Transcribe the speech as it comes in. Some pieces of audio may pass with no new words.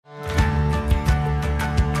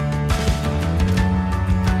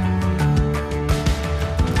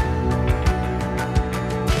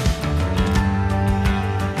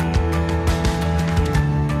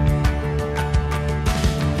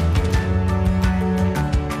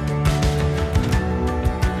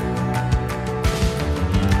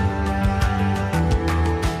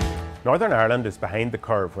Northern Ireland is behind the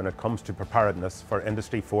curve when it comes to preparedness for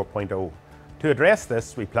Industry 4.0. To address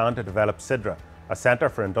this, we plan to develop CIDRA, a Centre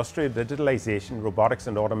for Industrial Digitalisation, Robotics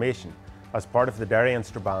and Automation, as part of the Derry and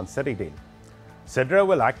Strabane City deal. CIDRA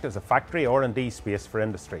will act as a factory R&D space for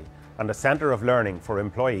industry and a centre of learning for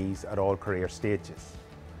employees at all career stages.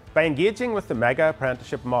 By engaging with the MEGA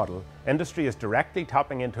Apprenticeship model, industry is directly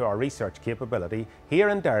tapping into our research capability here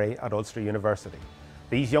in Derry at Ulster University.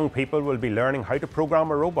 These young people will be learning how to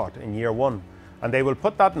program a robot in year one, and they will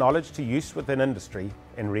put that knowledge to use within industry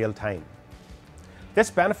in real time.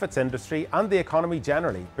 This benefits industry and the economy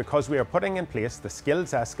generally because we are putting in place the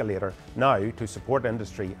skills escalator now to support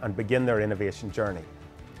industry and begin their innovation journey.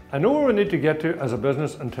 I know where we need to get to as a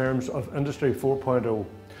business in terms of Industry 4.0.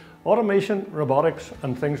 Automation, robotics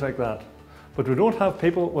and things like that. But we don't have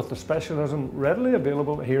people with the specialism readily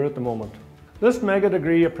available here at the moment. This MEGA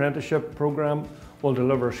Degree Apprenticeship programme will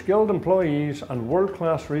deliver skilled employees and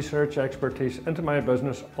world-class research expertise into my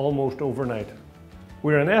business almost overnight.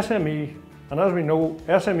 We're an SME, and as we know,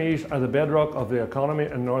 SMEs are the bedrock of the economy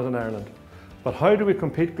in Northern Ireland. But how do we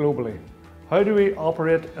compete globally? How do we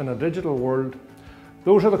operate in a digital world?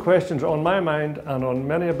 Those are the questions on my mind and on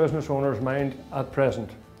many a business owner's mind at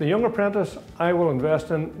present. The young apprentice I will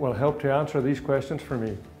invest in will help to answer these questions for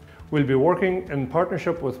me. We'll be working in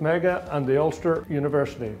partnership with MEGA and the Ulster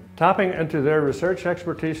University, tapping into their research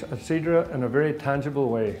expertise at CIDRA in a very tangible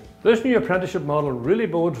way. This new apprenticeship model really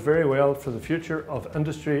bodes very well for the future of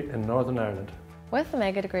industry in Northern Ireland. With the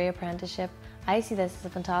MEGA Degree Apprenticeship, I see this as a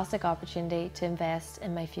fantastic opportunity to invest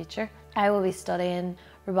in my future. I will be studying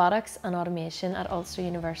robotics and automation at Ulster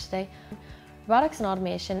University. Robotics and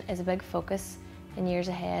automation is a big focus in years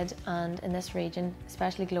ahead and in this region,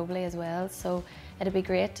 especially globally as well, so it'd be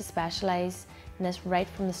great to specialise in this right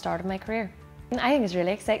from the start of my career. I think it's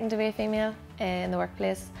really exciting to be a female in the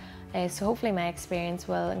workplace, so hopefully my experience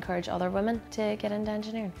will encourage other women to get into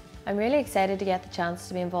engineering. I'm really excited to get the chance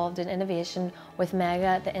to be involved in innovation with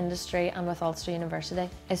MEGA, the industry and with Ulster University.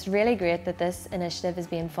 It's really great that this initiative is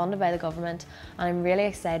being funded by the government and I'm really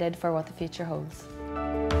excited for what the future holds.